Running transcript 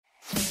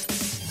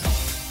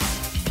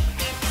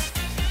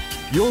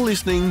You're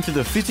listening to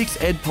the Physics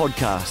Ed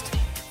Podcast.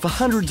 For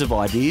hundreds of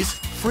ideas,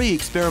 free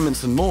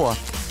experiments and more,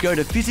 go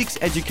to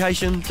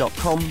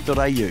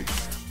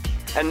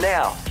physicseducation.com.au. And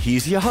now,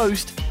 here's your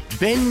host,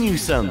 Ben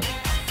Newsome.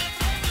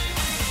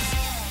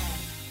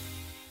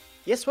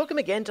 Yes, welcome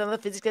again to another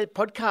Physics Ed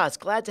Podcast.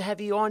 Glad to have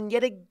you on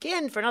yet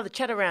again for another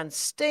chat around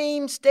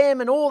STEAM,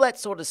 STEM and all that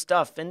sort of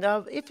stuff. And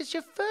if it's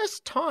your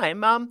first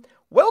time,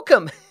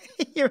 welcome.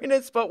 You're in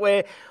a spot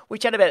where we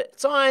chat about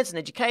science and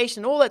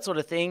education, all that sort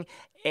of thing,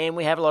 and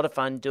we have a lot of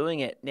fun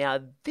doing it. Now,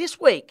 this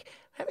week,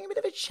 having a bit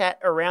of a chat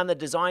around the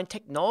design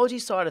technology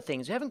side of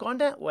things. We haven't gone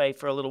that way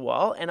for a little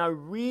while, and I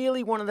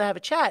really wanted to have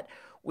a chat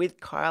with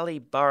Kylie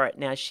Burrett.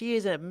 Now, she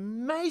is an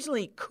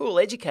amazingly cool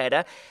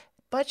educator,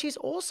 but she's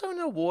also an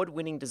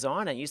award-winning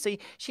designer. You see,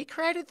 she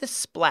created the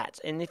Splat,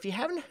 and if you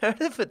haven't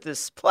heard of it, the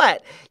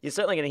Splat, you're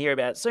certainly going to hear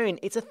about it soon.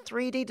 It's a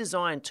 3D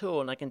design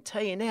tool, and I can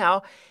tell you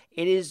now,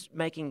 it is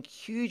making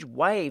huge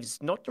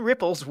waves, not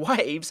ripples,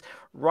 waves,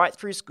 right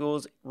through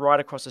schools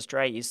right across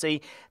Australia. You see,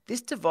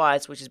 this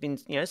device, which has been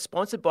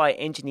sponsored by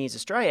Engineers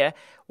Australia,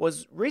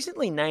 was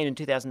recently named in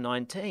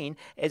 2019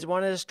 as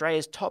one of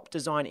Australia's top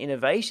design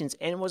innovations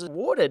and was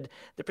awarded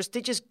the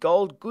prestigious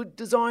Gold Good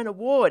Design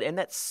Award. And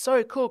that's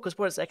so cool because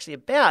what it's actually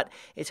about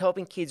is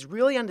helping kids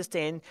really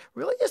understand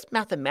really just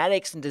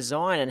mathematics and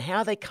design and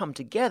how they come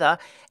together.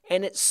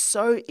 And it's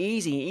so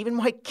easy. Even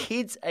my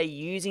kids are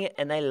using it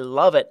and they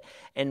love it.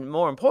 And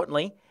more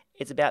importantly,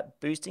 it's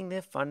about boosting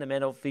their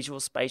fundamental visual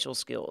spatial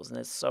skills, and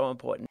it's so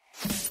important.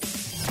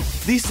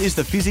 This is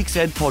the Physics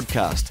Ed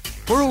Podcast.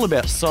 We're all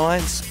about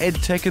science, ed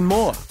tech and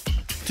more.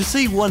 To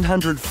see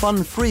 100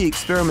 fun free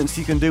experiments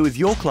you can do with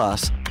your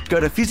class,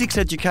 go to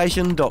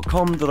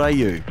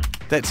physicseducation.com.au.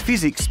 That's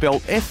physics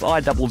spelled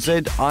F-I-Z-Z-I-C-S.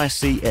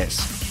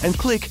 And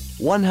click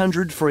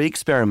 100 free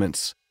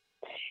experiments.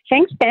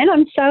 Thanks, Ben.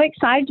 I'm so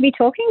excited to be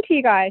talking to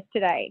you guys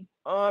today.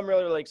 I'm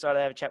really, really excited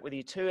to have a chat with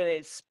you too, and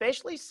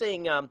especially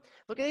seeing,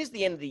 look, it is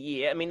the end of the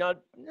year. I mean, might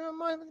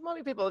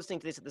be people listening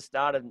to this at the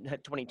start of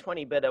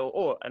 2020, but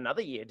or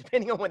another year,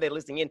 depending on when they're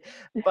listening in.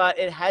 But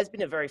it has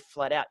been a very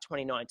flat out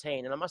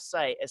 2019, and I must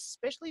say,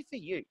 especially for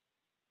you.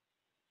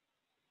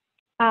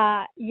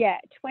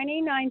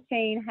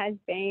 2019 has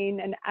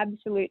been an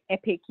absolute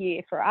epic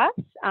year for us.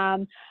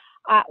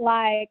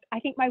 I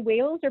think my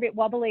wheels are a bit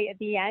wobbly at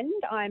the end.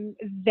 I'm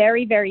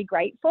very, very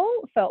grateful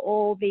for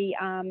all the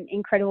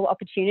incredible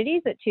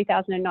opportunities that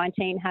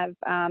 2019 has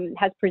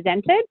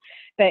presented.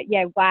 But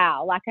yeah,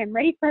 wow, I'm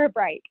ready for a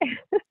break.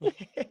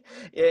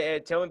 Yeah,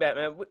 tell me about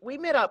it, man. We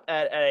met up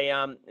at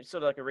a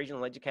sort of like a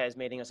regional educators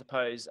meeting, I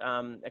suppose,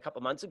 a couple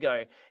of months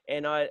ago.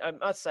 And I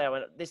must say,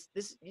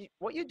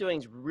 what you're doing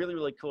is really,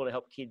 really cool to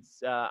help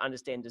kids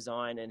understand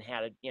design and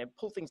how to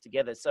pull things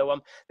together. So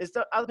there's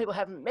other people who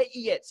haven't met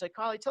you yet. So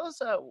Kylie, tell us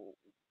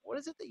what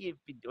is it that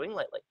you've been doing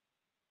lately?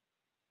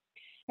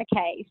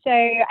 Okay, so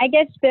I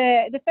guess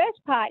the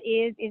first part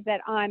is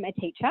that I'm a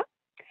teacher.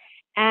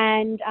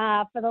 And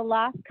for the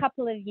last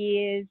couple of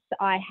years,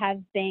 I have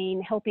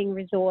been helping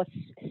resource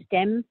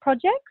STEM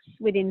projects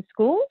within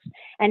schools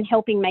and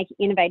helping make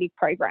innovative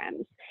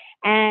programs.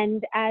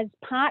 And as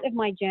part of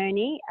my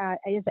journey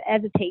as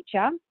a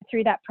teacher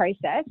through that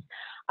process,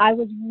 I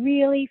was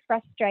really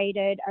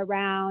frustrated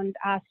around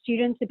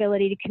students'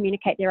 ability to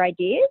communicate their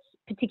ideas,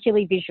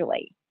 particularly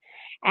visually.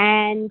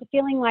 And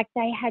feeling like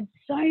they had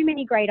so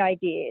many great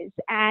ideas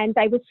and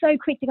they were so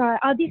quick to go,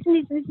 oh, this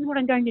is what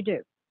I'm going to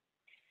do.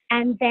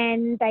 And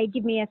then they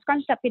give me a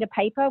scrunched up bit of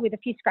paper with a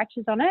few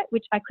scratches on it,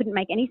 which I couldn't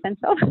make any sense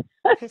of.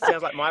 It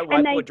sounds like my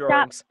whiteboard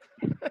drawings.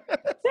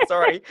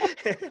 Sorry.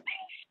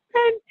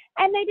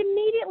 and they'd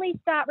immediately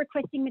start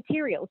requesting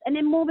materials and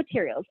then more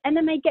materials. And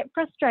then they'd get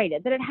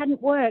frustrated that it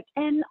hadn't worked.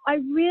 And I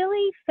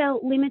really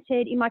felt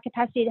limited in my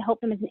capacity to help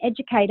them as an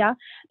educator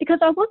because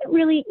I wasn't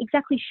really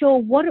exactly sure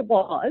what it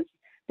was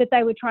that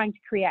they were trying to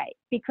create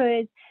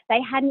because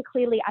they hadn't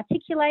clearly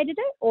articulated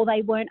it or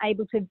they weren't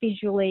able to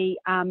visually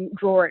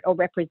draw it or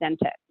represent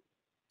it.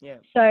 Yeah.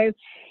 So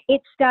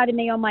it started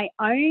me on my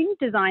own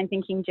design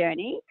thinking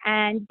journey,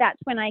 and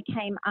that's when I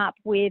came up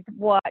with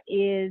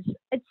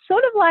it's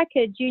sort of like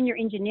a junior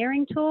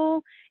engineering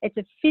tool. It's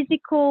a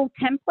physical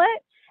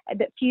template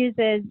that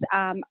fuses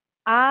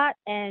art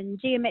and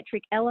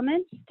geometric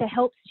elements to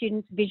help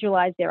students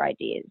visualize their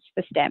ideas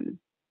for STEM.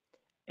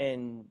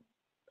 And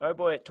oh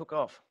boy, it took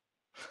off.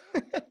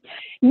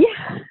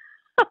 Yeah,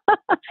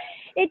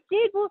 it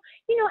did. Well,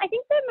 I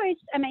think the most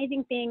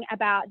amazing thing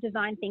about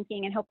design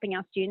thinking and helping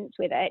our students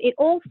with it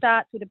all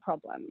starts with a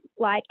problem.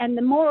 And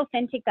the more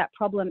authentic that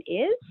problem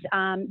is,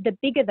 the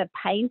bigger the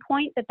pain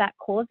point that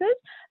causes,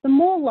 the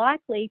more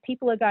likely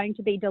people are going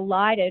to be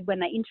delighted when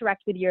they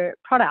interact with your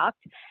product.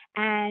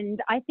 And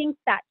I think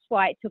that's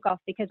why it took off,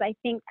 because I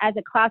think as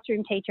a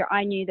classroom teacher,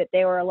 I knew that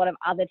there were a lot of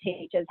other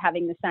teachers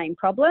having the same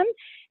problem.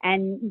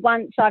 And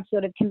once I've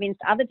sort of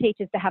convinced other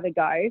teachers to have a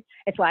go,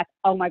 it's like,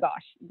 oh my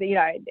gosh,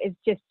 it's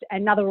just a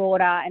another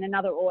order and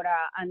another order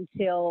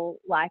until,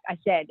 like I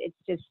said, it's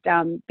just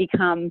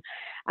become,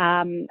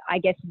 I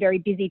guess, very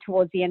busy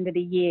towards the end of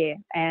the year,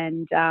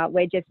 and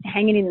we're just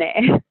hanging in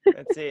there.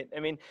 That's it. I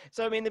mean,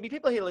 there'll be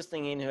people here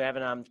listening in who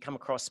haven't come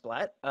across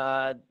Splat,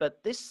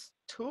 but this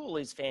tool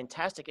is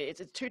fantastic.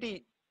 It's a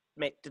 2D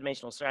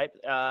dimensional shape,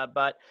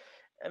 but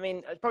I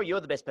mean, probably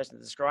you're the best person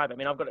to describe it. I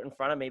mean, I've got it in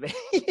front of me, but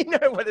you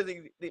know what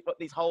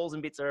these holes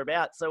and bits are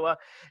about. So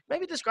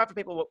maybe describe for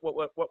people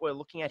what we're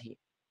looking at here.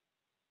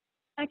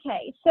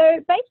 Okay, so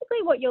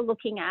basically what you're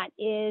looking at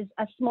is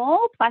a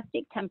small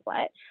plastic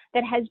template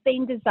that has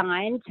been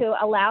designed to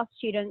allow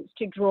students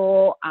to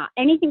draw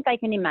anything they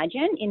can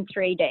imagine in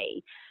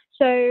 3D.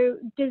 So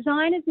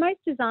most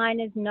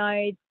designers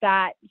know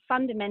that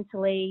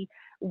fundamentally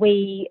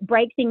we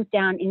break things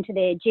down into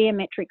their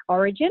geometric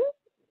origin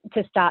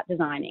to start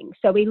designing.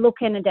 So we look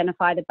and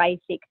identify the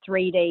basic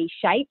 3D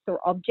shapes or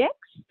objects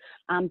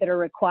that are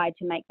required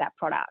to make that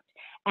product.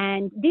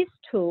 And this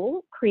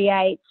tool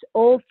creates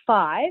all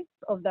 5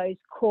 of those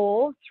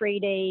core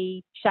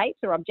 3D shapes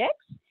or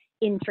objects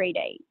in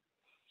 3D.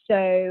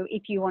 So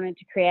if you wanted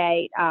to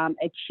create a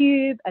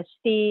cube, a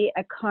sphere,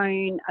 a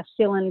cone, a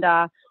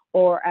cylinder,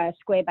 or a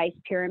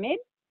square-based pyramid,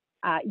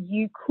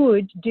 you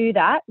could do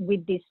that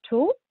with this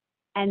tool.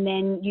 And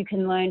then you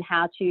can learn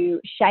how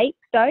to shape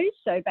those.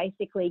 So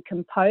basically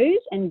compose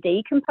and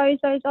decompose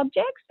those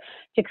objects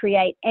to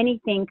create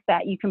anything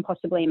that you can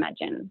possibly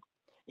imagine.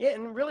 Yeah,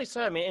 and really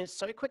so. I mean, it's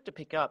so quick to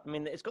pick up. I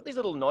mean, it's got these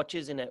little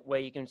notches in it where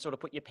you can sort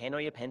of put your pen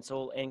or your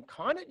pencil and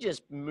kind of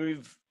just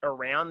move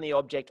around the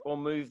object or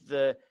move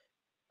the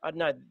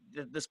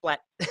Splat,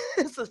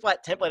 the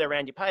Splat template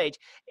around your page,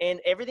 and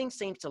everything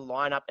seems to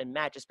line up and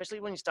match, especially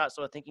when you start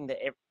sort of thinking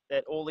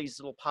that all these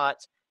little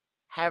parts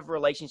have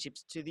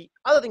relationships to the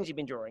other things you've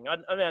been drawing. I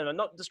mean, I'm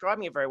not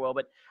describing it very well,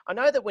 but I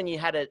know that when you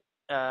had it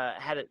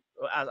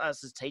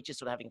us as teachers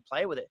sort of having a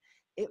play with it,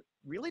 it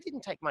really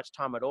didn't take much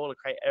time at all to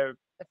create a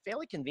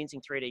fairly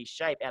convincing 3D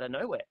shape out of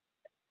nowhere.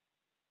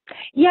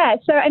 Yeah,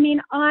 so I mean,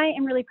 I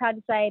am really proud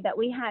to say that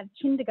we have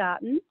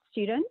kindergarten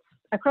students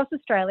across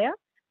Australia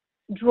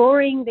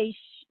drawing these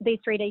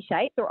 3D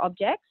shapes or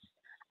objects,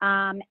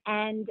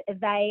 and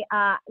they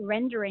are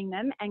rendering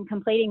them and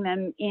completing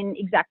them in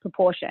exact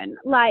proportion.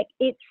 Like,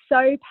 it's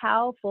so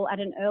powerful at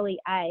an early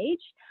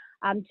age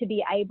to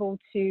be able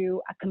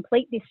to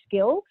complete this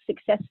skill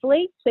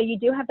successfully. So you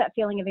do have that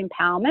feeling of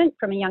empowerment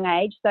from a young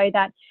age, so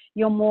that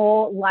you're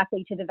more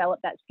likely to develop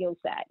that skill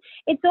set.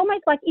 It's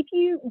almost like if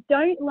you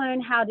don't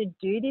learn how to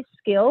do this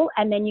skill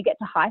and then you get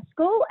to high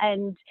school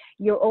and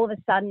you're all of a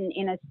sudden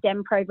in a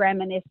STEM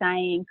program and they're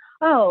saying,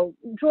 oh,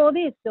 draw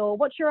this, or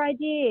what's your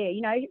idea,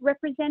 you know,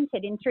 represent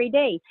it in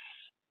 3D.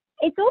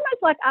 It's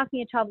almost like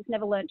asking a child that's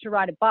never learned to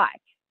ride a bike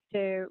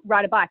in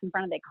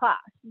front of their class.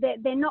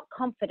 They're not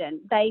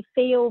confident. They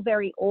feel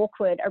very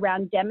awkward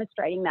around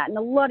demonstrating that. And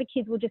a lot of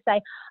kids will just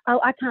say, oh,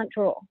 I can't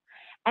draw.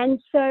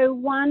 And so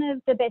one of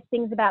the best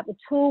things about the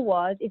tool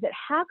is that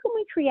how can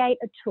we create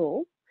a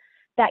tool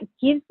that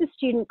gives the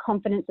student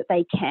confidence that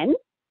they can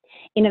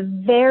in a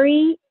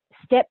very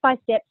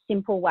step-by-step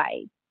simple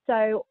way.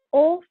 So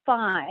all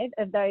 5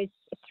 of those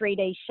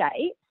 3D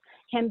shapes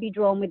can be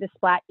drawn with a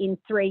Splat in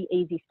 3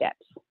 easy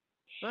steps.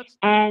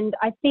 And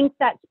I think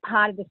that's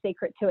part of the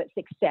secret to its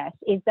success,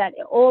 is that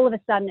all of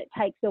a sudden it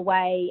takes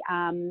away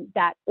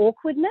that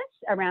awkwardness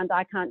around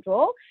I can't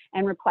draw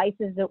and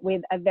replaces it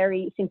with a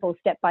very simple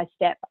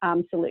step-by-step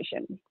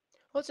solution.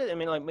 Well,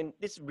 I mean,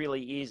 this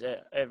really is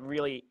a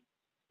really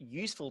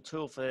useful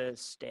tool for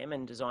STEM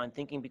and design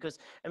thinking, because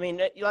I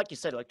mean, like you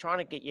said, like trying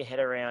to get your head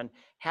around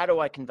how do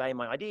I convey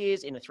my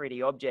ideas in a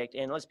 3D object.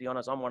 And let's be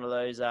honest, I'm one of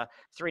those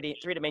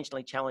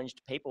three-dimensionally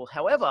challenged people.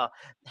 However,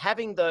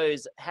 having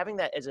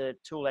that as a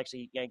tool,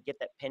 actually, you know, get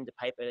that pen to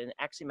paper and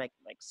actually make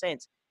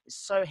sense is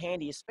so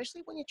handy,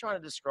 especially when you're trying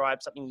to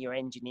describe something you're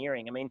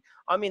engineering. I mean,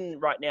 I'm in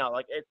right now,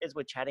 like as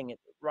we're chatting,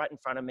 right in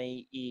front of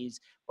me is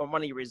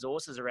one of your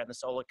resources around the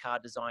solar car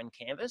design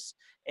canvas,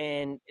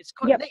 and it's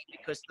kind of neat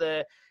because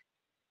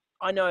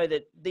I know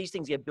that these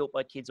things get built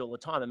by kids all the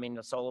time. I mean,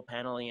 a solar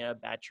panel, you know, a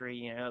battery,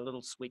 you know, a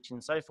little switch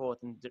and so forth,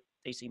 and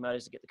DC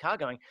motors to get the car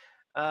going.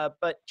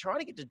 But trying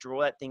to get to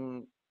draw that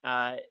thing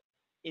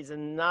is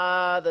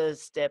another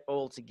step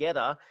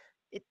altogether.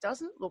 It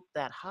doesn't look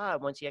that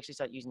hard once you actually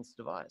start using this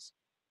device.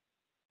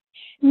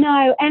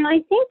 No, and I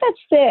think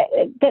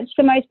that's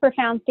the most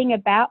profound thing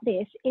about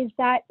this, is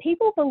that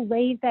people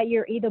believe that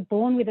you're either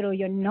born with it or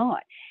you're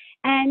not.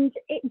 And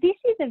this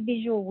is a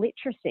visual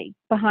literacy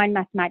behind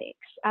mathematics.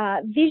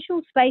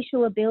 Visual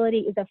spatial ability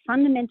is a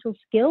fundamental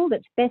skill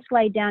that's best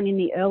laid down in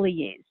the early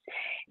years.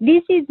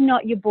 This is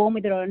not you're born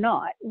with it or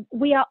not.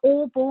 We are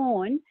all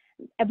born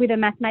with a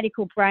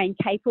mathematical brain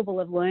capable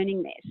of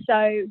learning this.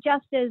 So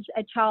just as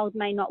a child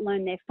may not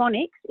learn their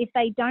phonics, if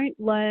they don't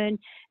learn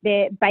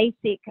their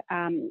basic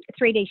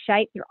 3D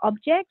shapes or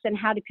objects and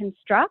how to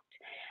construct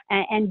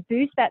and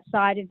boost that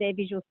side of their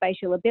visual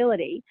spatial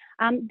ability,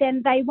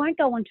 then they won't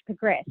go on to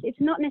progress.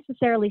 It's not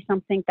necessarily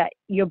something that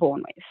you're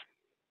born with.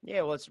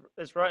 Yeah, well,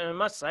 that's right. And I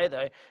must say,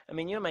 though, I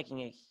mean, you're making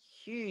a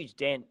huge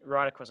dent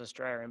right across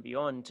Australia and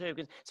beyond too.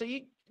 So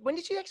when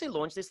did you actually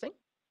launch this thing?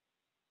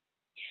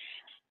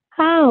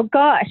 Oh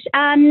gosh.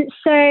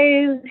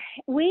 So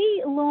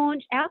we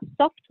launched, our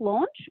soft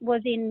launch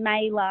was in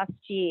May last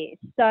year.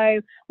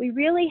 So we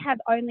really have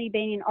only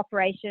been in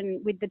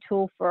operation with the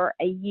tool for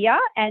a year,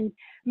 and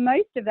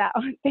most of that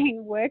I've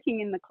been working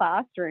in the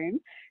classroom.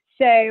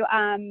 So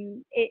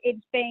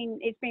it's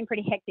been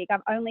pretty hectic.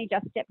 I've only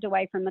just stepped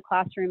away from the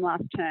classroom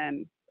last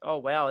term. Oh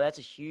wow, that's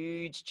a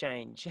huge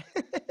change,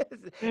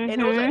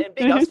 and also Mhm. and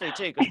big ups for you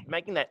too, because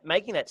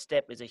making that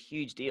step is a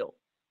huge deal.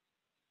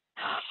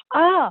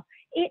 Oh,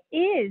 it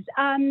is.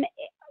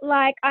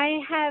 Like,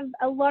 I have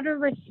a lot of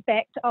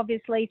respect,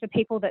 obviously, for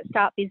people that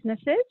start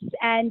businesses,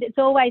 and it's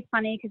always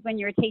funny because when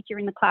you're a teacher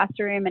in the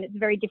classroom, and it's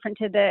very different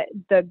to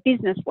the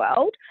business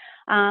world.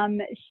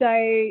 So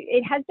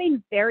it has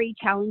been very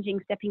challenging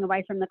stepping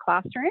away from the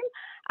classroom,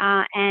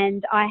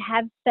 and I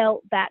have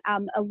felt that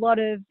a lot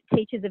of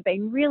teachers have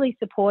been really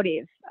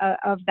supportive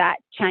of that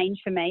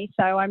change for me.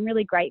 So I'm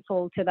really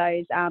grateful to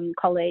those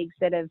colleagues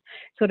that have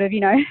sort of,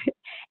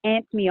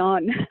 amped me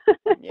on.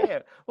 Yeah.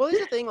 Well,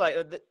 here's the thing.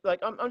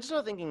 I'm just sort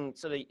of thinking,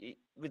 sort of,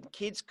 with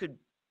kids could,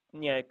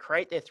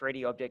 create their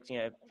 3D objects,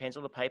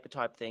 pencil to paper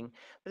type thing.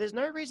 But there's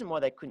no reason why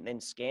they couldn't then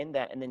scan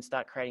that and then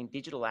start creating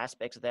digital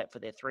aspects of that for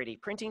their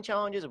 3D printing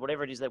challenges or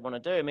whatever it is they want to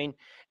do. I mean,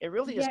 it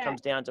really just Yeah.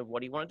 comes down to what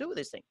do you want to do with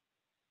this thing.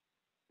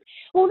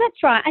 Well,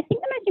 that's right. I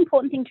think the most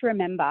important thing to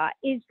remember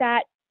is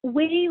that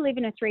we live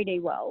in a 3D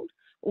world.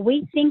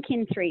 We think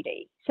in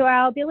 3D. So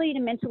our ability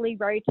to mentally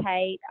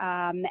rotate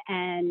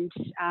and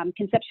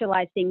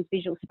conceptualize things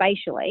visual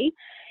spatially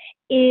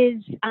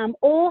is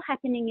all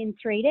happening in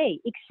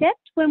 3D, except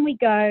when we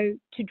go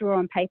to draw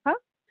on paper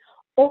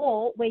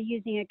or we're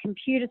using a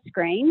computer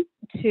screen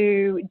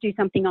to do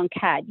something on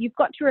CAD. You've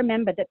got to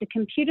remember that the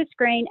computer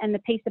screen and the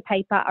piece of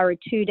paper are a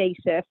 2D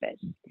surface.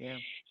 Yeah.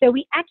 So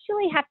we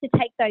actually have to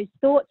take those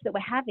thoughts that we're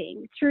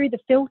having through the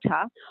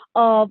filter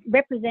of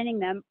representing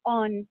them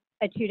on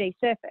a 2D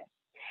surface.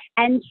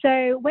 And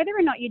so whether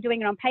or not you're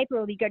doing it on paper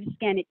or you go to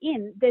scan it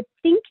in, the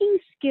thinking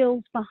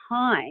skills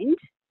behind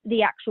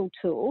the actual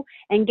tool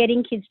and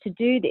getting kids to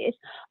do this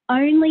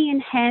only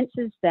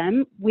enhances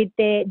them with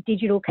their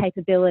digital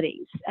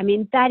capabilities. I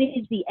mean, that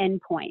is the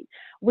end point.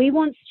 We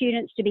want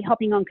students to be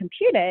hopping on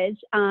computers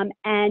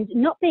and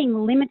not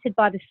being limited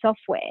by the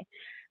software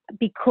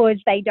because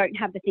they don't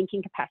have the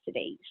thinking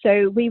capacity.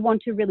 So we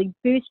want to really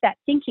boost that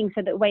thinking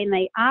so that when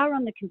they are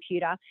on the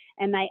computer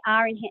and they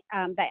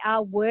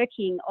are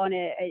working on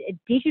a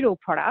digital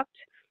product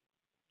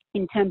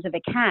in terms of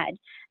a CAD,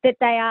 that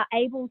they are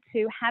able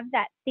to have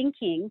that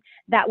thinking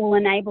that will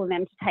enable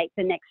them to take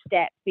the next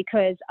step,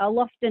 because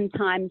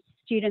oftentimes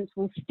students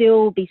will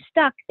still be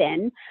stuck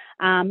then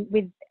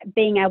with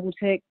being able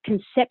to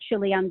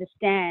conceptually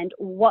understand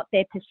what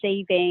they're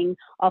perceiving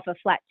off a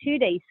flat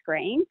 2D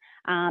screen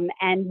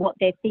and what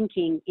they're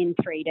thinking in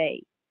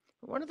 3D.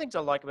 One of the things I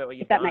like about what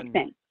you've If that done, makes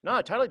sense. no,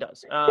 it totally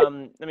does. I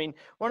mean,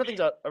 one of the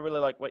things I really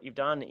like what you've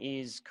done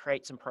is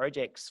create some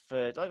projects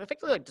for, like,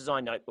 effectively like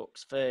design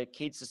notebooks for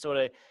kids to sort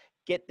of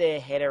get their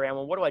head around,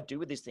 well, what do I do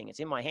with this thing? It's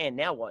in my hand.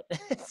 Now what?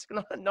 It's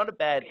not a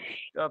bad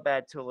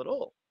tool at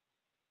all.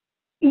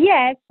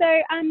 Yeah,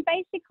 so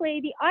basically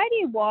the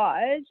idea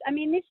was, I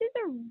mean,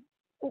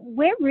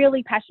 we're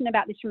really passionate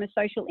about this from a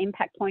social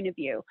impact point of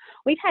view.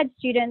 We've had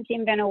students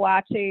in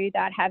Vanuatu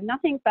that have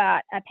nothing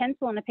but a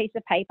pencil and a piece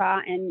of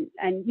paper and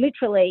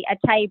literally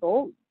a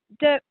table,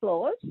 dirt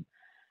floors,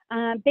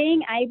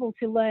 being able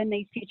to learn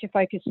these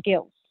future-focused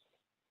skills.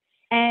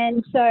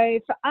 And so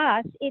for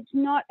us, it's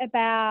not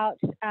about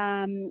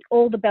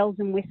all the bells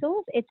and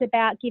whistles. It's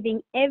about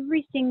giving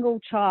every single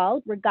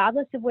child,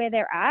 regardless of where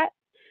they're at,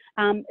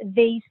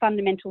 these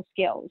fundamental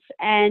skills.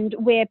 And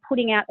we're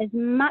putting out as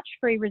much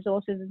free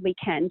resources as we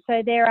can.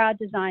 So there are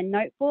design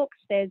notebooks,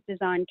 there's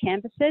design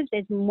canvases,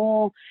 there's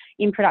more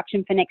in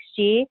production for next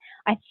year.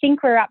 I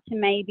think we're up to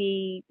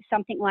maybe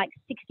something like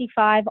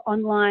 65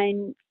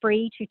 online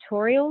free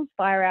tutorials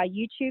via our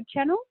YouTube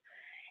channel.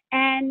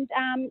 And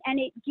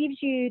it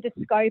gives you the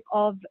scope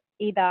of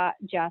either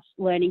just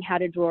learning how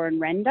to draw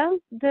and render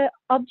the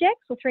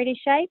objects or 3D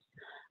shapes,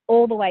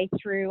 all the way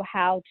through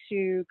how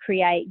to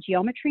create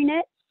geometry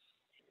nets,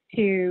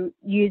 to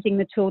using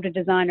the tool to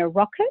design a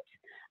rocket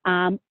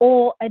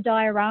or a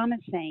diorama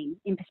scene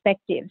in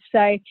perspective.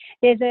 So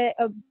there's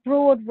a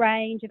broad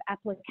range of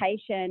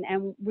application,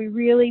 and we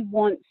really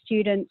want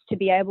students to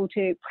be able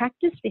to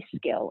practice this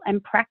skill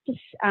and practice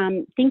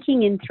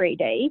thinking in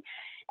 3D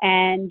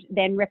and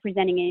then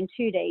representing it in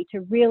 2D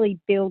to really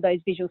build those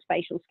visual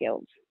spatial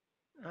skills.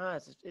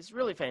 It's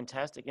really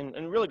fantastic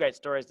and really great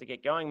stories to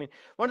get going. I mean,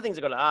 one of the things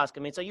I've got to ask,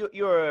 I mean, so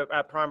you're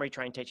a primary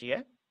trained teacher,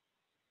 yeah?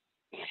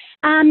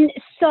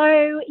 So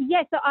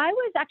I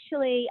was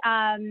actually,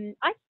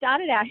 I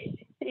started out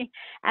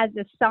as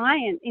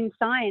science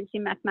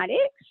in mathematics,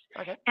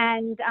 okay,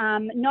 and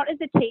not as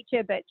a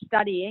teacher, but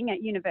studying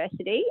at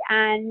university.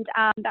 And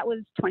that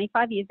was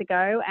 25 years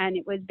ago, and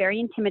it was very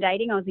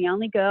intimidating. I was the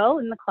only girl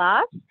in the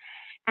class,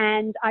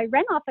 and I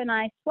ran off and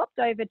I swapped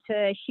over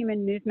to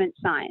human movement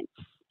science.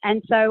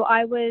 And so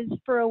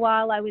for a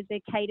while, I was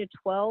a K to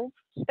 12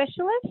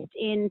 specialist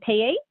in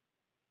PE.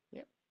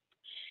 Yep.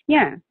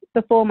 Yeah,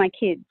 before my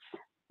kids.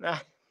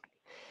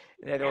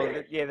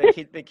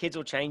 The kids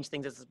will change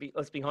things.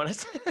 Let's be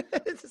honest.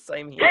 It's the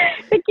same here.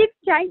 The kids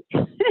change.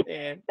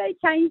 Yeah. They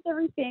changed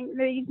everything.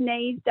 These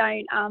knees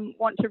don't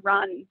want to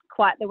run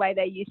quite the way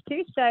they used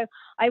to. So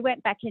I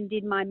went back and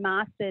did my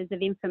Masters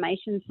of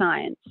Information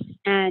Science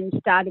and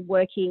started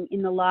working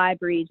in the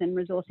libraries and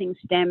resourcing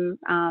STEM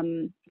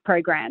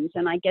programs.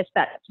 And I guess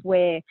that's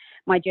where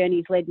my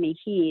journey's led me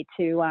here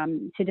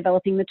to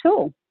developing the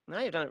tool. No,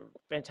 you've done it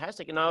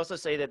fantastic. And I also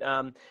see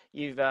that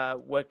you've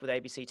worked with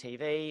ABC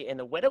TV and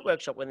the Weta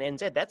workshop with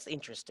NZ. That's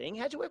interesting.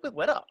 How'd you work with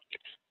Weta?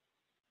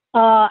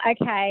 Oh,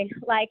 okay.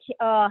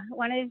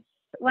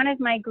 One of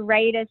my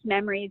greatest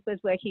memories was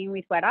working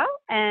with Weta.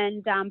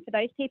 And for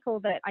those people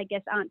that I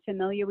guess aren't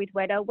familiar with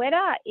Weta,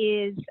 Weta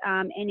is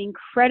an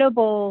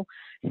incredible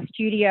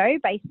studio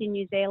based in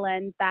New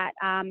Zealand that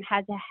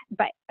has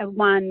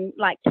won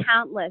like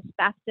countless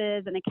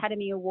BAFTAs and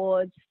Academy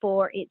Awards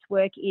for its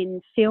work in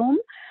film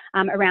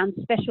around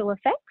special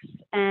effects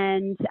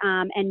and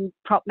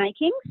prop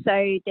making.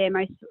 So they're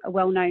most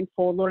well known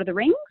for Lord of the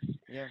Rings.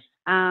 Yeah.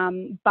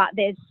 But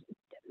there's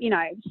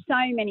so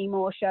many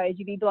more shows.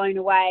 You'd be blown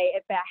away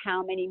about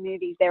how many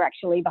movies they're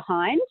actually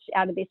behind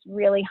out of this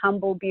really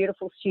humble,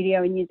 beautiful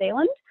studio in New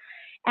Zealand.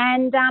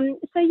 And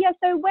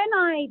so when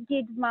I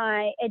did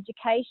my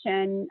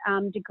education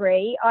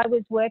degree, I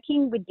was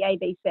working with the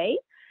ABC,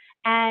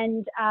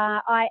 and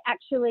I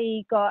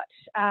actually got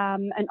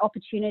an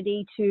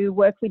opportunity to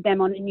work with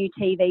them on a new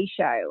TV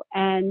show.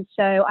 And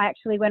so I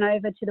actually went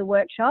over to the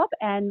workshop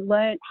and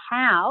learned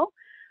how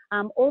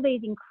all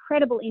these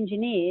incredible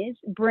engineers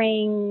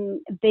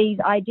bring these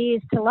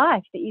ideas to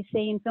life that you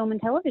see in film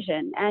and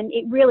television. And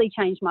it really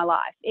changed my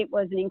life. It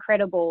was an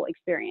incredible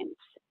experience.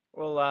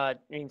 Well, I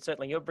mean,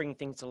 certainly you're bringing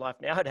things to life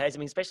nowadays. I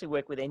mean, especially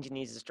work with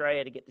Engineers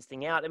Australia to get this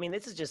thing out. I mean,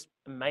 this is just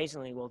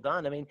amazingly well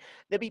done. I mean,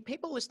 there'll be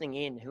people listening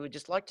in who would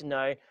just like to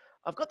know,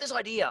 I've got this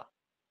idea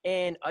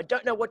and I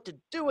don't know what to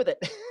do with it.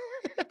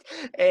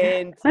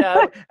 And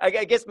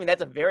I guess, I mean,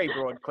 that's a very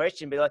broad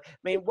question, but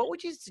what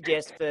would you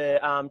suggest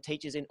for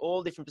teachers in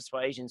all different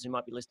persuasions who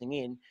might be listening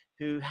in,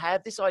 who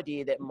have this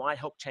idea that might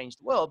help change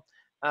the world,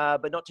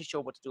 but not too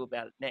sure what to do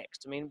about it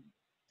next? I mean,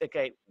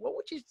 okay, what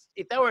would you,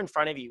 if they were in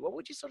front of you, what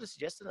would you sort of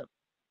suggest to them?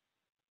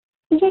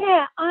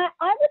 Yeah, I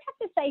would have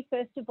to say,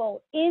 first of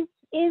all, is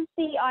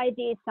the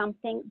idea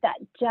something that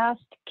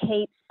just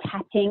keeps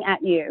tapping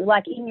at you,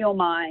 like in your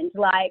mind,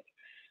 like,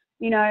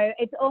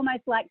 it's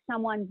almost like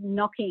someone's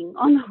knocking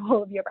on the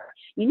wall of your brain.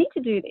 You need to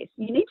do this.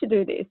 You need to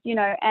do this,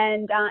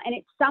 and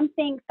it's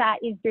something that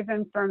is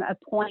driven from a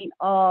point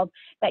of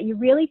that you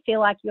really feel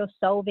like you're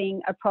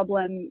solving a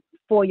problem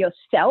for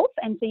yourself.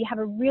 And so you have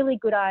a really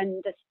good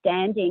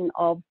understanding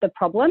of the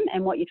problem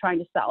and what you're trying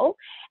to solve,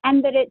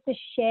 and that it's a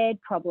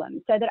shared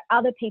problem so that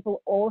other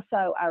people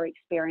also are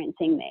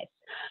experiencing this.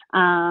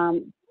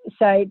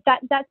 So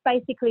that's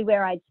basically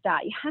where I'd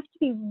start. You have to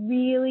be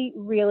really,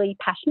 really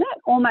passionate,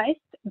 almost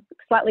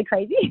slightly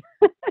crazy,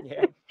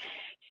 yeah.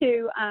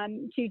 to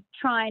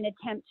try and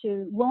attempt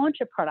to launch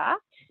a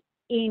product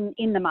in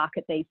the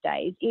market these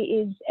days. It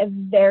is a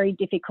very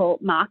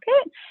difficult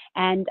market,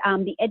 and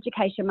the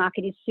education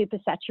market is super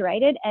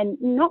saturated, and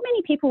not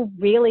many people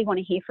really want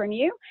to hear from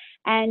you.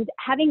 And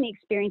having the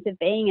experience of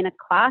being in a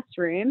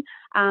classroom,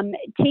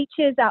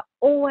 teachers are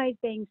always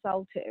being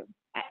sold to.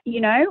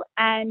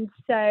 And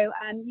so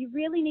you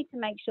really need to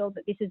make sure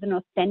that this is an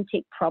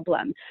authentic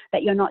problem,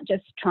 that you're not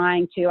just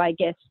trying to, I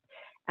guess,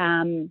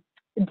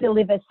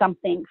 deliver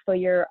something for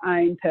your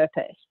own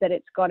purpose, that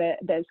it's got a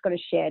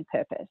shared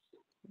purpose.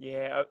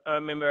 Yeah, I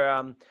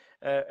remember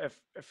a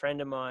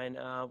friend of mine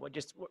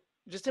just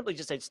simply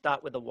just said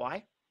start with a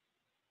why,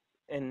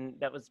 and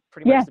that was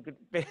pretty much the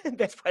good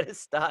best way to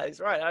start. Is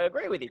right. I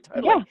agree with you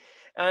totally.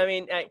 Yeah. I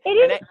mean, it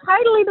is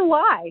totally the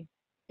why.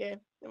 Yeah,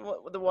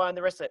 the why, and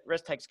the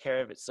rest takes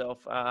care of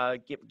itself.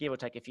 Give or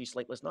take a few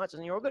sleepless nights,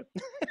 and you're all good.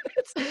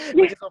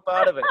 Which is all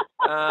part of it.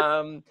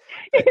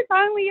 If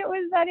only it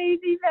was that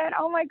easy, man.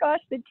 Oh my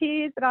gosh, the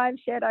tears that I've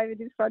shed over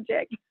this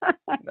project. No,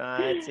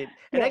 that's it.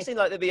 And actually,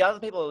 there'll be other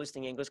people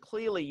listening in, because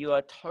clearly you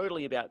are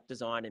totally about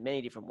design in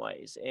many different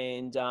ways,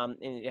 and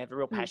you have a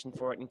real passion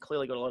for it, and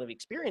clearly got a lot of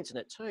experience in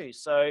it too.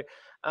 So,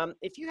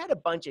 if you had a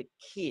bunch of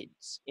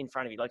kids in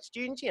front of you, like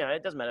students,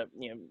 it doesn't matter,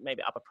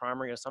 maybe upper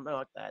primary or something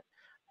like that.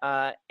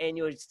 And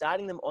you're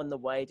starting them on the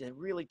way to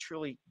really,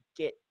 truly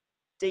get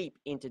deep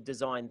into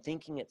design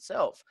thinking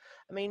itself.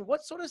 I mean,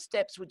 what sort of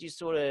steps would you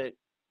sort of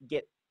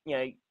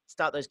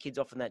start those kids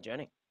off on that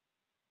journey?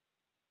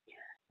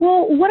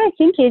 Well, what I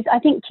think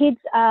kids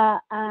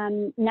are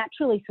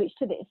naturally switched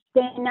to this.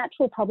 They're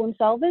natural problem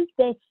solvers.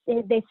 They're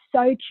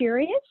so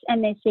curious,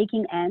 and they're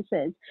seeking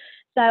answers.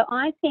 So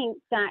I think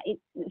that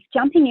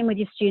jumping in with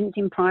your students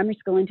in primary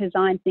school into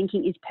design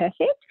thinking is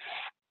perfect.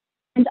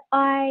 And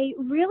I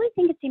really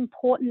think it's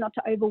important not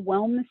to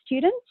overwhelm the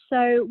students.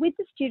 So with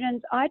the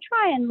students, I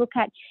try and look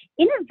at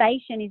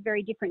innovation is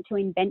very different to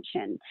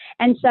invention.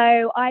 And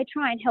so I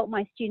try and help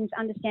my students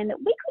understand that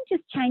we could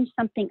just change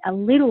something a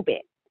little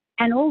bit.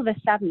 And all of a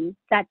sudden,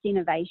 that's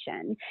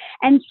innovation.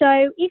 And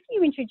so if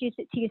you introduce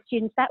it to your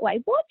students that way,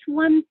 what's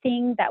one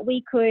thing that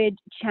we could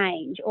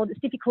change or that's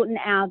difficult in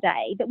our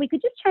day that we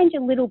could just change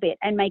a little bit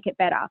and make it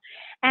better?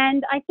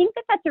 And I think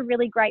that that's a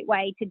really great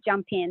way to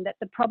jump in, that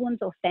the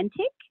problem's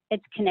authentic,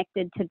 it's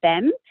connected to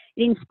them,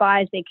 it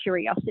inspires their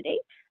curiosity,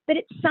 but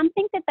it's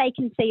something that they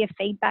can see a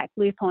feedback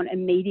loop on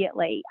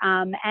immediately.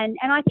 And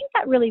I think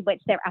that really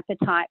whets their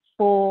appetite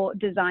for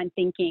design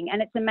thinking.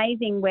 And it's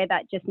amazing where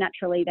that just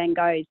naturally then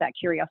goes, that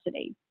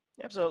curiosity.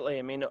 Absolutely.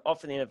 I mean,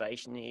 often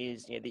innovation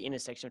is the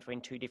intersection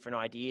between two different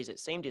ideas that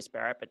seem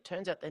disparate, but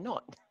turns out they're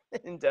not.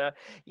 And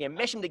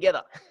mesh them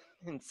together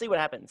and see what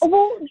happens.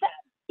 Well,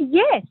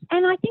 yes,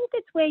 and I think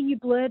that's where you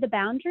blur the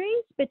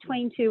boundaries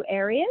between two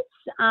areas.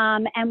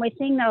 And we're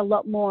seeing that a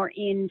lot more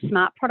in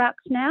smart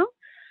products now.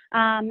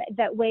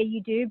 That where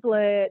you do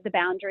blur the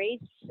boundaries,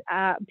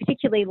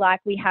 particularly like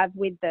we have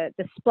with the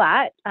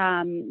Splat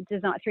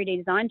 3D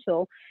design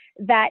tool,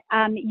 that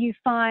you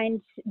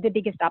find the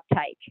biggest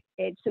uptake.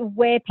 It's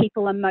where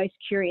people are most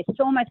curious.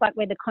 It's almost like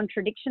where the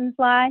contradictions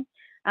lie,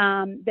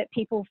 that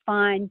people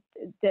find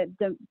that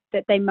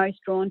they're most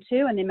drawn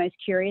to and they're most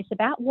curious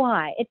about.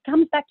 Why? It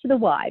comes back to the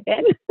why,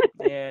 Ben.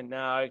 Yeah, no,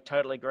 I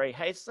totally agree.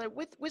 Hey, so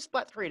with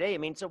Splat 3D, I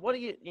mean, so what are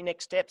your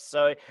next steps?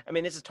 So, I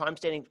mean, this is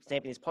stamping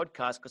this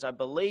podcast because I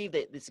believe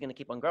that this is going to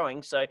keep on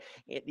growing. So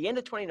at the end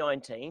of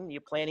 2019, you're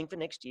planning for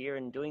next year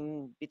and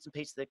doing bits and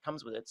pieces that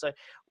comes with it. So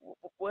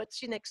what's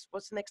the next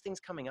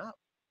things coming up?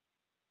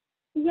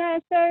 Yeah,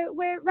 so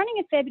we're running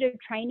a fair bit of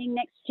training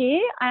next year,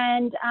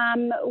 and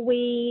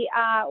we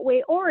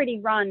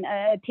already run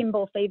a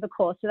pinball fever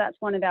course, so that's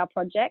one of our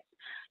projects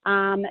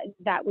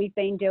that we've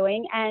been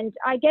doing, and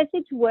I guess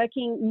it's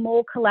working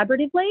more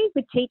collaboratively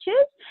with teachers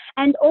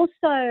and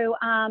also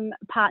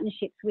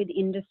partnerships with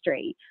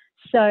industry.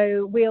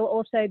 So we'll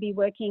also be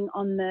working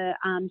on the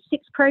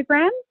SIPS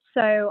program,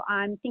 so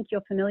I think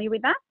you're familiar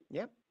with that.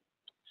 Yep.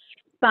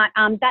 But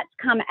that's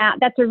come out,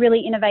 that's a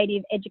really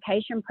innovative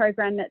education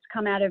program that's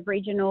come out of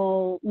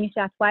regional New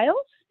South Wales.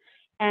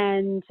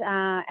 And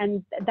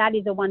that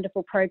is a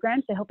wonderful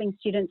program, so helping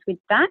students with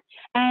that.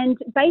 And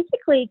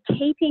basically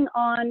keeping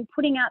on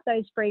putting out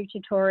those free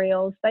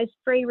tutorials, those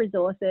free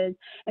resources,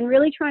 and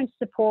really trying to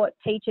support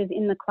teachers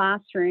in the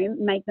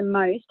classroom, make the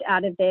most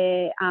out of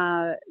their,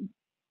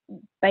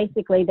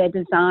 basically their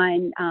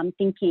design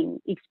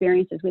thinking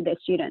experiences with their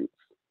students.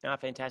 Oh,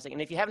 fantastic.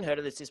 And if you haven't heard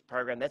of this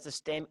program, that's the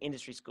STEM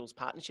Industry Schools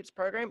Partnerships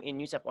Program in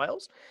New South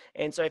Wales.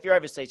 And so if you're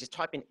overseas, just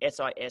type in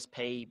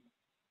SISP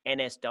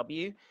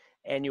NSW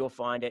and you'll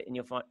find it. And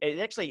you'll find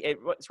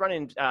it's run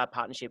in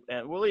partnership,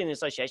 really in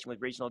association with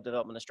Regional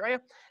Development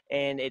Australia.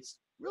 And it's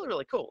really,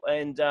 really cool.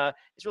 And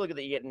it's really good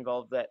that you get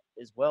involved with that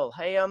as well.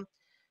 Hey,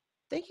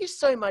 thank you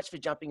so much for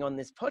jumping on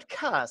this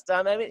podcast.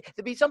 I mean,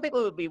 there'd be some people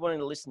who would be wanting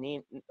to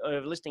listening in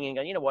and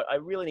go, you know what, I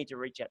really need to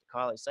reach out to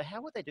Kylie. So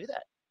how would they do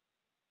that?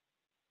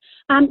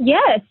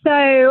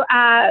 So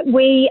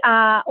we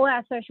are, all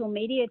our social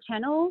media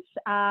channels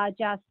are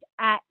just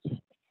at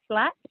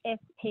Splat,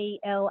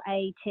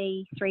 SPLAT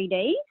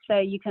 3D. So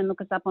you can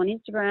look us up on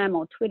Instagram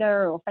or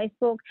Twitter or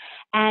Facebook.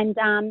 And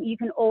you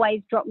can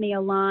always drop me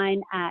a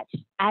line at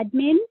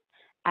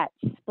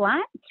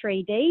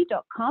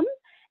admin@splat3d.com.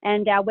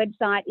 And our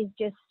website is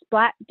just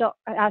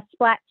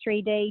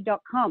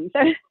splat3d.com.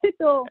 So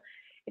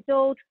it's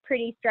all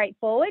pretty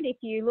straightforward. If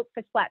you look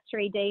for Splat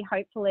 3D,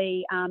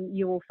 hopefully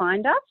you will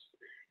find us.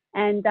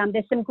 And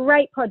there's some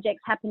great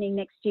projects happening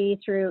next year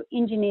through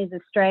Engineers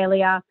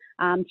Australia,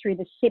 through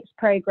the SIPS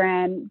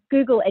program.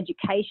 Google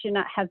Education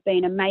have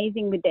been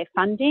amazing with their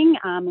funding.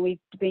 We've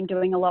been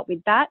doing a lot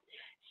with that.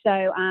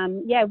 So,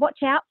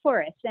 watch out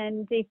for us.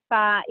 And if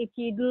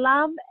you'd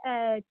love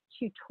a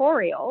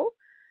tutorial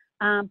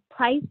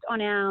placed on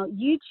our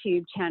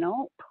YouTube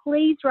channel,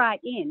 please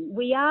write in.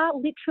 We are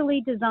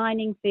literally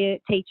designing for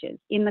teachers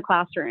in the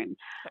classroom,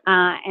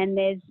 and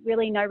there's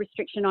really no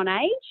restriction on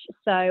age.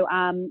 So,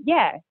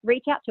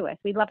 reach out to us.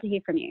 We'd love to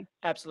hear from you.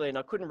 Absolutely. And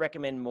I couldn't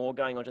recommend more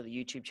going onto the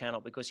YouTube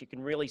channel because you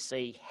can really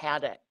see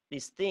how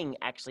this thing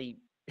actually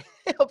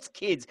helps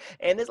kids.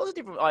 And there's lots of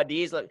different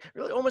ideas, like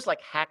really almost like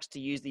hacks to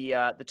use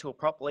the tool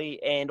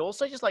properly, and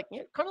also just like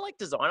kind of like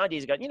design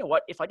ideas. Go, you know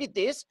what? If I did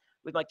this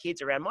with my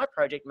kids around my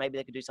project, maybe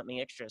they could do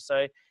something extra.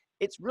 So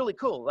it's really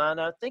cool.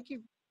 And thank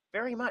you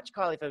very much,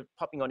 Kylie, for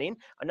popping on in.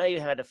 I know you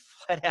had a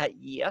flat out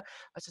year.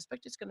 I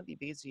suspect it's going to be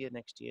busier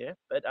next year,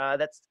 but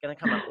that's going to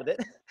come up with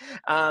it.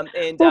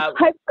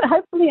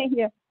 Hopefully,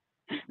 yeah.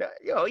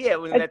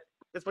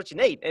 That's what you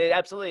need.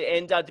 Absolutely.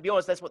 And to be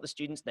honest, that's what the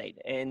students need.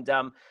 And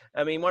I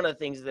mean, one of the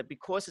things is that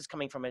because it's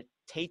coming from a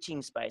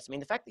teaching space, I mean,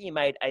 the fact that you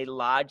made a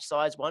large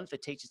size one for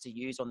teachers to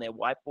use on their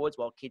whiteboards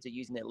while kids are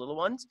using their little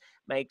ones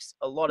makes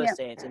a lot of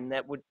sense. And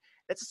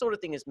that's the sort of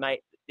thing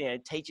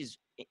teachers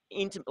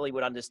intimately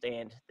would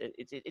understand.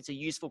 It's a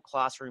useful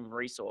classroom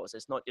resource.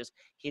 It's not just,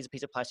 here's a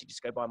piece of plastic,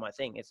 just go buy my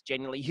thing. It's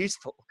genuinely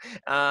useful.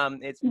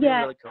 It's really,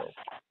 really cool.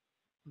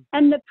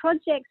 And the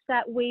projects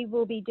that we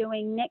will be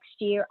doing next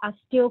year are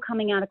still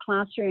coming out of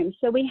classrooms.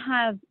 So we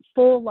have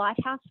 4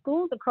 lighthouse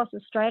schools across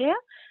Australia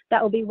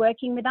that will be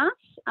working with us.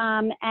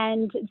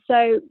 And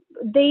so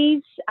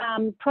these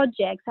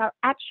projects are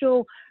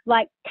actual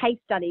case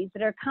studies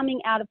that are coming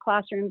out of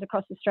classrooms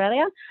across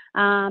Australia.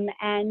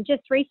 And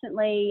just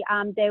recently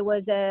there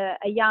was a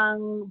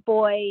young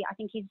boy, I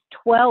think he's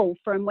 12,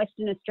 from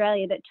Western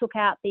Australia that took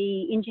out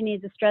the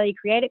Engineers Australia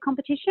Creator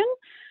competition.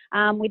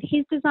 With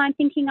his design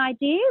thinking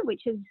idea,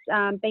 which has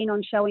been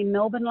on show in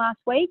Melbourne last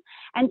week.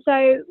 And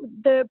so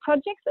the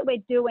projects that we're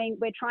doing,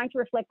 we're trying to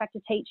reflect back to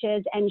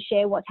teachers and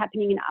share what's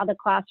happening in other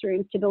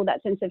classrooms to build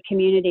that sense of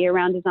community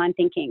around design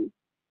thinking.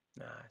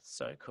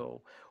 So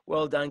cool.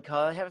 Well done,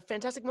 Kylie. Have a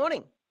fantastic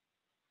morning.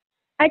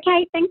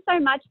 Okay, thanks so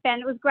much,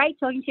 Ben. It was great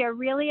talking to you. I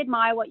really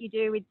admire what you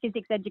do with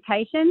physics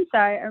education. So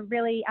I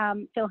really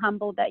feel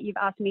humbled that you've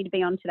asked me to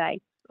be on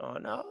today. Oh,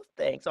 no,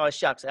 thanks. Oh,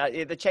 shucks.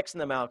 The check's in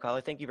the mail,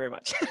 Kylie. Thank you very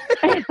much.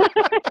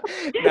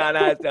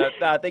 No,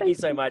 thank you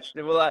so much.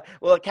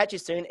 We'll catch you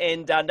soon.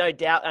 And no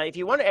doubt, if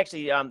you want to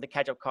actually to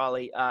catch up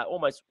Kylie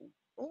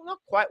not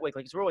quite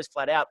weekly because we're always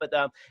flat out, but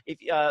if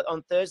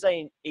on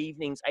Thursday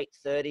evenings,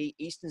 8:30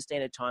 Eastern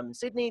Standard Time in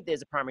Sydney,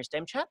 there's a primary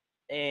STEM chat.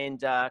 And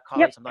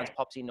Kylie sometimes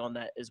pops in on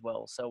that as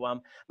well. So,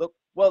 look,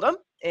 well done.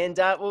 And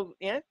we'll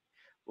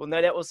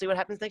no doubt we'll see what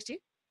happens next year.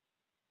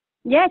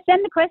 Yeah,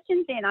 send the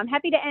questions in. I'm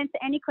happy to answer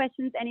any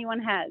questions anyone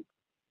has.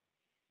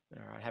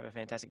 All right. Have a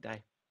fantastic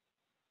day.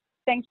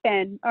 Thanks,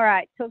 Ben. All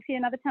right. Talk to you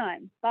another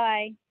time.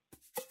 Bye.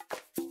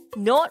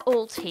 Not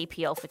all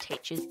TPL for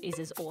teachers is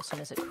as awesome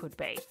as it could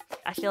be.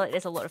 I feel like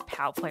there's a lot of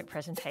PowerPoint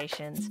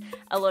presentations,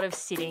 a lot of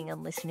sitting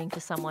and listening to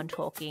someone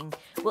talking.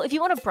 Well, if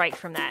you want a break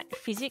from that,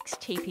 physics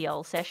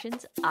TPL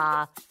sessions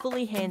are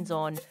fully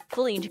hands-on,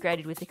 fully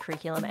integrated with the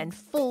curriculum and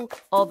full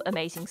of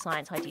amazing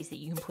science ideas that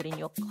you can put in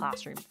your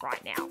classroom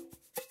right now.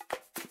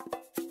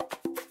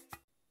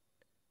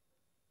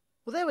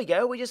 Well, there we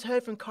go. We just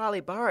heard from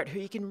Kylie Barrett, who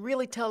you can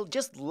really tell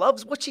just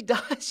loves what she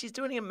does. She's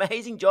doing an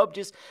amazing job.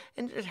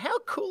 And how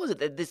cool is it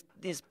that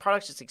this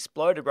product just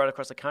exploded right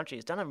across the country?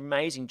 It's done an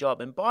amazing job.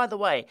 And by the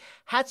way,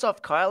 hats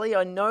off, Kylie.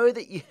 I know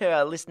that you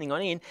are listening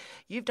on in.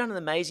 You've done an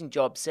amazing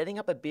job. Setting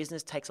up a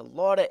business takes a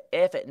lot of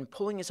effort, and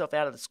pulling yourself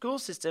out of the school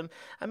system,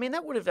 I mean,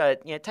 that would have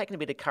taken a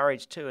bit of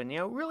courage too. And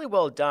really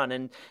well done.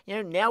 And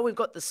now we've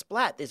got the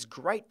Splat, this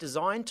great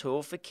design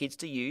tool for kids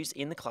to use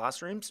in the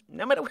classrooms,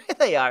 no matter where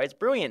they are. It's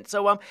brilliant.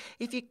 So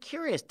if you're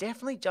curious,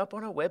 definitely jump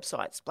on our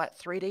website,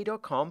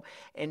 splat3d.com,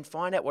 and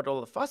find out what all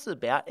the fuss is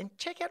about, and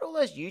check out all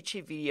those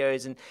YouTube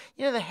videos and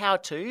the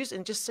how-tos,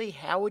 and just see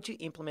how would you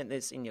implement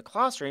this in your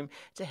classroom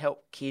to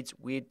help kids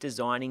with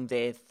designing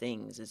their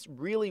things. It's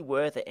really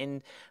worth it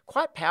and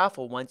quite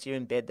powerful once you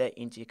embed that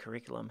into your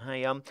curriculum.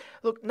 Hey,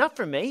 look, enough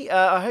from me.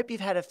 I hope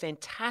you've had a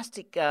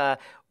fantastic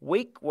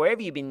week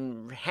wherever you've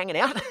been hanging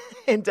out,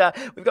 and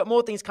we've got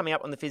more things coming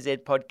up on the Phys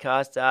Ed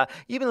podcast.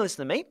 You've been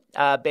listening to me,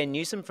 Ben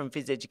Newsom from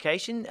Phys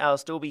Education. I'll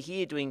still be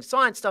here doing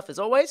science stuff as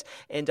always,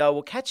 and I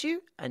will catch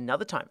you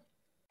another time.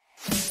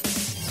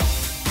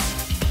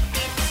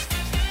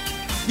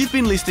 You've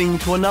been listening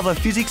to another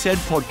Physics Ed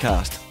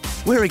podcast.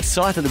 We're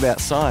excited about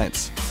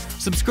science.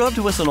 Subscribe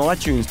to us on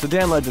iTunes to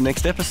download the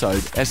next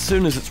episode as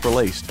soon as it's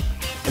released.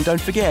 And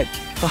don't forget,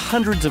 for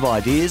hundreds of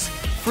ideas,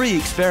 free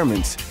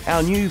experiments,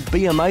 our new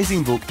Be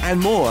Amazing book and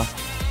more,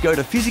 go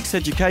to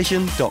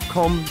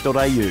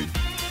physicseducation.com.au.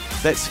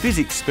 That's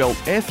physics spelled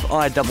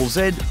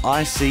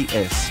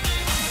F-I-Z-Z-I-C-S.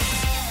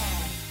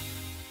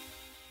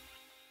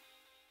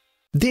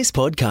 This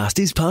podcast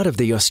is part of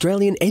the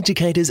Australian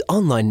Educators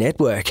Online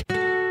Network.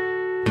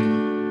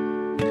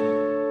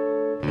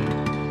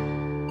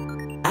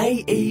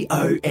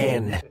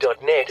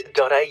 aeon.net.au